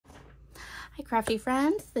Hi crafty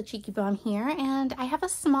friends, the Cheeky Bumm here, and I have a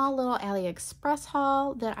small little AliExpress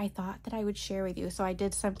haul that I thought that I would share with you. So I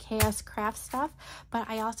did some chaos craft stuff, but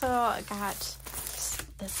I also got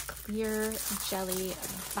this clear jelly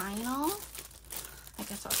vinyl. I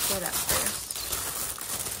guess I'll show that first.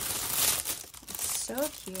 It's so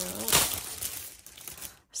cute.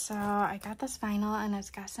 So I got this vinyl and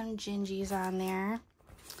it's got some gingies on there.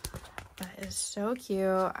 That is so cute.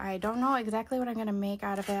 I don't know exactly what I'm going to make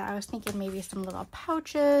out of it. I was thinking maybe some little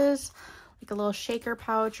pouches, like a little shaker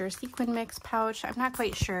pouch or sequin mix pouch. I'm not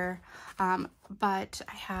quite sure. But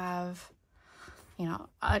I have, you know,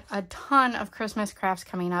 a ton of Christmas crafts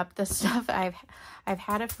coming up. This stuff, I've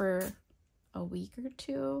had it for a week or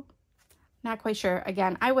two. Not quite sure.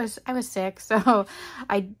 Again, I was sick, so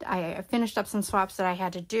I finished up some swaps that I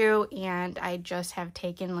had to do, and I just have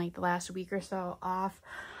taken like the last week or so off.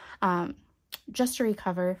 Just to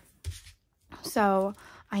recover. So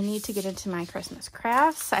I need to get into my Christmas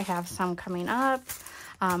crafts. I have some coming up,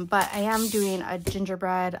 but I am doing a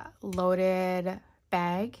gingerbread loaded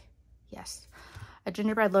bag. Yes, a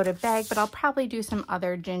gingerbread loaded bag, but I'll probably do some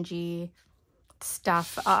other gingy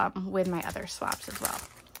stuff with my other swaps as well.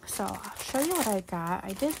 So I'll show you what I got.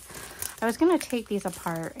 I was going to take these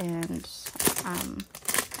apart, and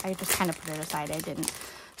I just kind of put it aside. I didn't.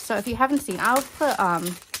 So if you haven't seen, I'll put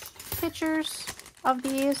pictures of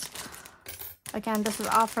these. Again, this is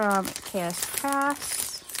all from Chaos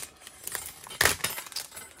Crafts.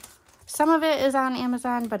 Some of it is on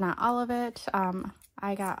Amazon, but not all of it.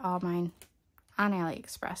 I got all mine on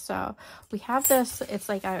AliExpress. So we have this, it's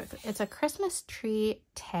a Christmas tree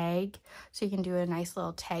tag. So you can do a nice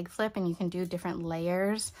little tag flip and you can do different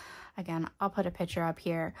layers. Again, I'll put a picture up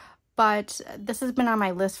here, but this has been on my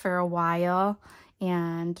list for a while.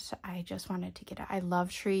 And I just wanted to get it. I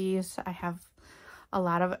love trees. I have a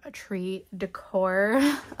lot of tree decor.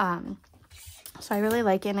 So I really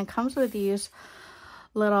like it. And it comes with these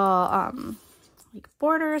little like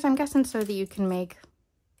borders, I'm guessing, so that you can make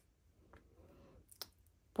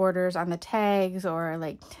borders on the tags or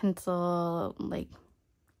like tinsel, like,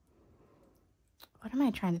 what am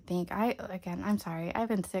I trying to think? Again, I'm sorry. I've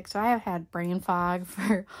been sick, so I have had brain fog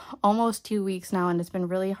for almost 2 weeks now, and it's been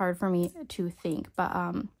really hard for me to think. But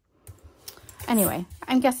anyway,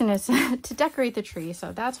 I'm guessing it's to decorate the tree,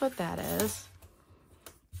 so that's what that is.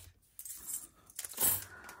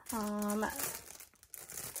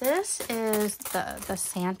 This is the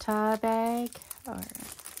Santa bag, or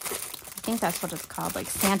I think that's what it's called, like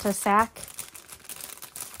Santa sack.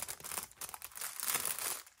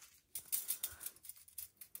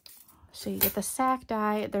 So you get the sack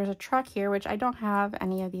die. There's a truck here, which I don't have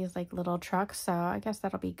any of these like little trucks, so I guess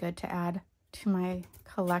that'll be good to add to my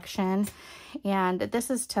collection. And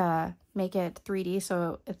this is to make it 3D,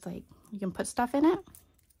 so it's like you can put stuff in it.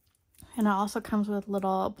 And it also comes with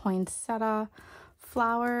little poinsettia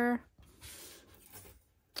flower.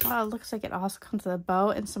 Oh, it looks like it also comes with a bow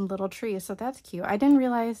and some little trees, so that's cute. I didn't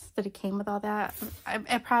realize that it came with all that.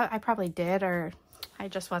 I probably did, or I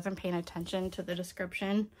just wasn't paying attention to the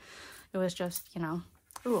description. It was just, you know,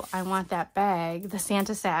 ooh, I want that bag, the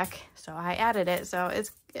Santa sack. So I added it. So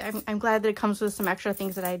I'm glad that it comes with some extra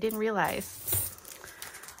things that I didn't realize.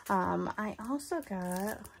 I also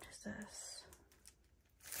got, what is this?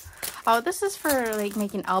 Oh, this is for like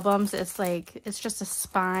making albums. It's like, it's just a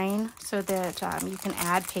spine so that you can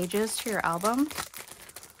add pages to your album.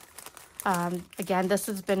 Again, this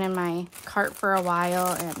has been in my cart for a while,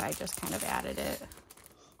 and I just kind of added it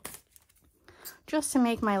just to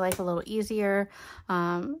make my life a little easier.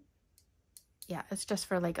 Yeah, it's just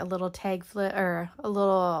for like a little tag flip, or a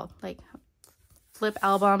little like flip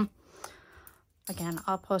album. Again,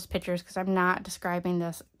 I'll post pictures because I'm not describing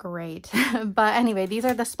this great. But anyway, these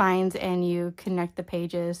are the spines, and you connect the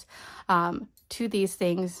pages to these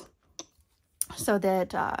things so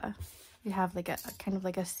that you have like a kind of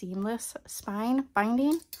like a seamless spine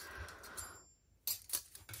binding.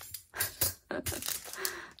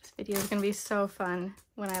 This video is gonna be so fun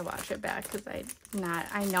when I watch it back, because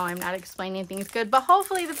I know I'm not explaining things good, but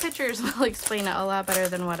hopefully the pictures will explain it a lot better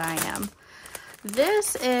than what I am.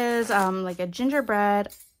 This is like a gingerbread.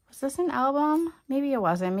 Was this an album? Maybe it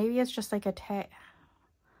wasn't. Maybe it's just like a tag.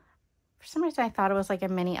 For some reason I thought it was like a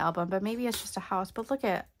mini album, but maybe it's just a house. But look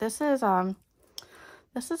at this is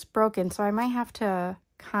broken, so I might have to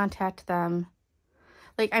contact them.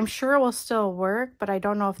 Like, I'm sure it will still work, but I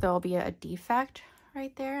don't know if there will be a defect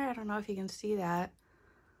right there. I don't know if you can see that.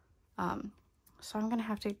 So I'm gonna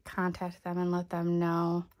have to contact them and let them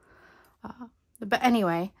know. But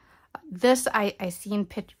anyway, this I seen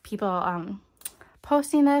people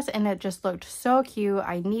posting this, and it just looked so cute.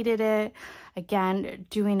 I needed it. Again,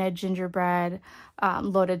 doing a gingerbread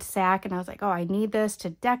loaded sack, and I was like, oh, I need this to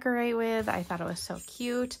decorate with. I thought it was so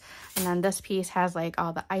cute. And then this piece has like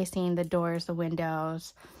all the icing, the doors, the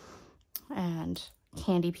windows, and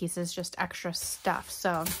candy pieces, just extra stuff.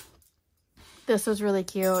 So this was really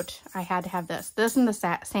cute. I had to have this. This and the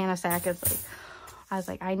Santa sack is like, I was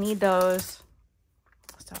like, I need those.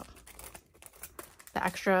 So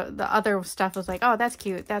the other stuff was like, oh, that's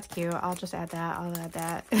cute. That's cute. I'll just add that. I'll add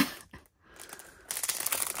that.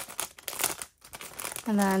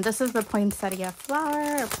 And then this is the poinsettia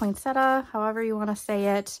flower, or poinsettia, however you want to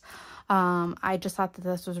say it. I just thought that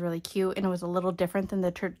this was really cute, and it was a little different than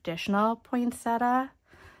the traditional poinsettia.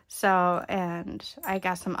 So, and I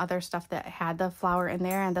got some other stuff that had the flower in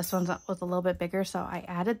there, and this one was a little bit bigger, so I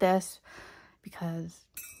added this because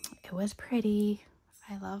it was pretty.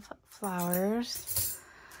 I love flowers.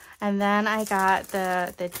 And then I got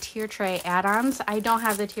the tier tray add-ons. I don't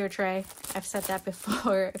have the tier tray. I've said that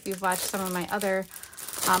before if you've watched some of my other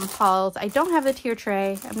hauls. I don't have the tier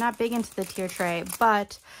tray. I'm not big into the tier tray,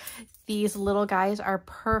 but these little guys are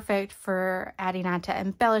perfect for adding on to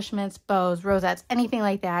embellishments, bows, rosettes, anything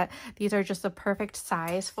like that. These are just the perfect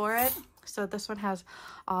size for it. So this one has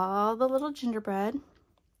all the little gingerbread.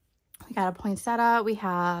 We got a poinsettia. We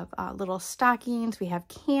have little stockings. We have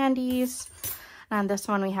candies. And on this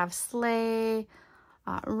one, we have sleigh,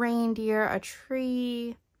 reindeer, a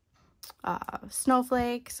tree,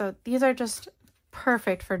 snowflake. So these are just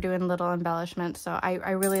perfect for doing little embellishments. So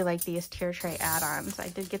I really like these tier tray add-ons. I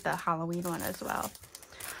did get the Halloween one as well.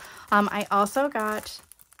 I also got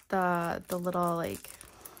the little, like,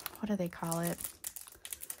 what do they call it?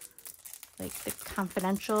 Like the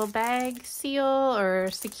confidential bag seal or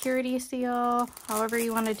security seal, however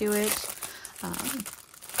you want to do it.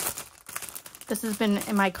 This has been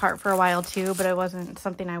in my cart for a while too, but it wasn't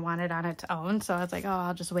something I wanted on its own. So I was like, oh,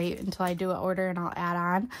 I'll just wait until I do an order and I'll add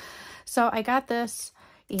on. So I got this,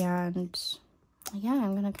 and yeah,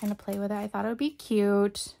 I'm going to kind of play with it. I thought it would be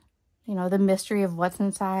cute. You know, the mystery of what's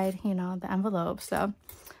inside, you know, the envelope. So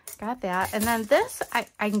got that. And then this,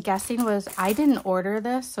 I'm guessing was, I didn't order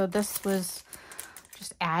this. So this was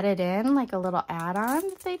just added in, like a little add-on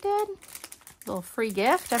that they did. A little free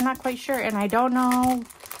gift. I'm not quite sure. And I don't know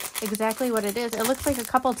exactly what it is. It looks like a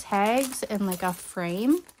couple tags and like a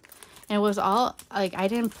frame. And it was all, like, I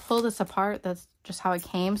didn't pull this apart. That's just how it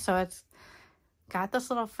came. So it's got this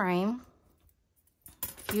little frame.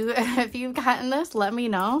 If you've gotten this, let me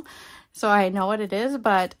know so I know what it is,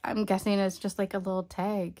 but I'm guessing it's just like a little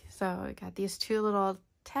tag. So I got these two little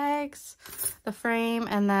tags, the frame,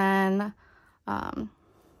 and then a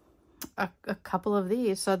couple of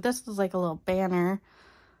these. So this is like a little banner,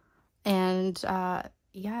 and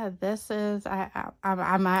yeah, this is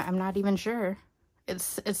I'm not even sure.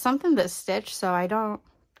 It's something that's stitched, so I don't.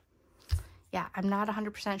 Yeah, I'm not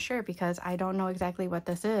 100% sure because I don't know exactly what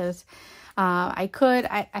this is. I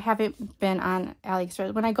haven't been on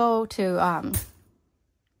AliExpress. When I go to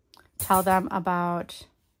tell them about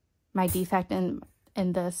my defect in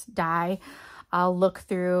this die, I'll look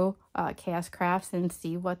through Chaos Crafts and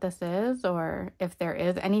see what this is, or if there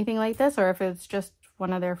is anything like this, or if it's just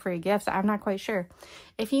one of their free gifts. I'm not quite sure.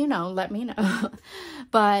 If you know, let me know.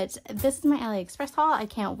 But this is my AliExpress haul. I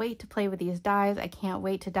can't wait to play with these dies. I can't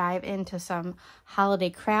wait to dive into some holiday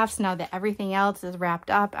crafts now that everything else is wrapped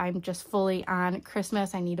up. I'm just fully on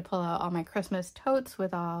Christmas. I need to pull out all my Christmas totes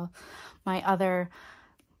with all my other,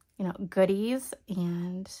 you know, goodies.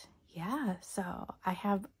 And yeah, so I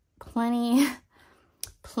have plenty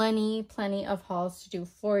of hauls to do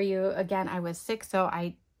for you. Again, I was sick, so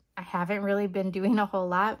I haven't really been doing a whole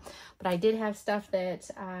lot, but I did have stuff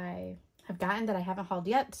that I have gotten that I haven't hauled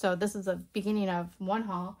yet. So this is the beginning of one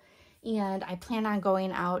haul, and I plan on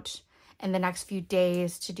going out in the next few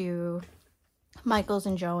days to do Michael's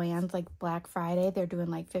and Joann's, like Black Friday. They're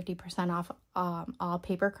doing like 50% off all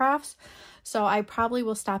paper crafts. So I probably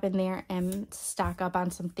will stop in there and stock up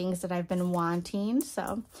on some things that I've been wanting.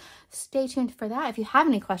 So stay tuned for that. If you have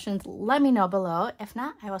any questions, let me know below. If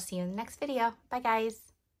not, I will see you in the next video. Bye, guys.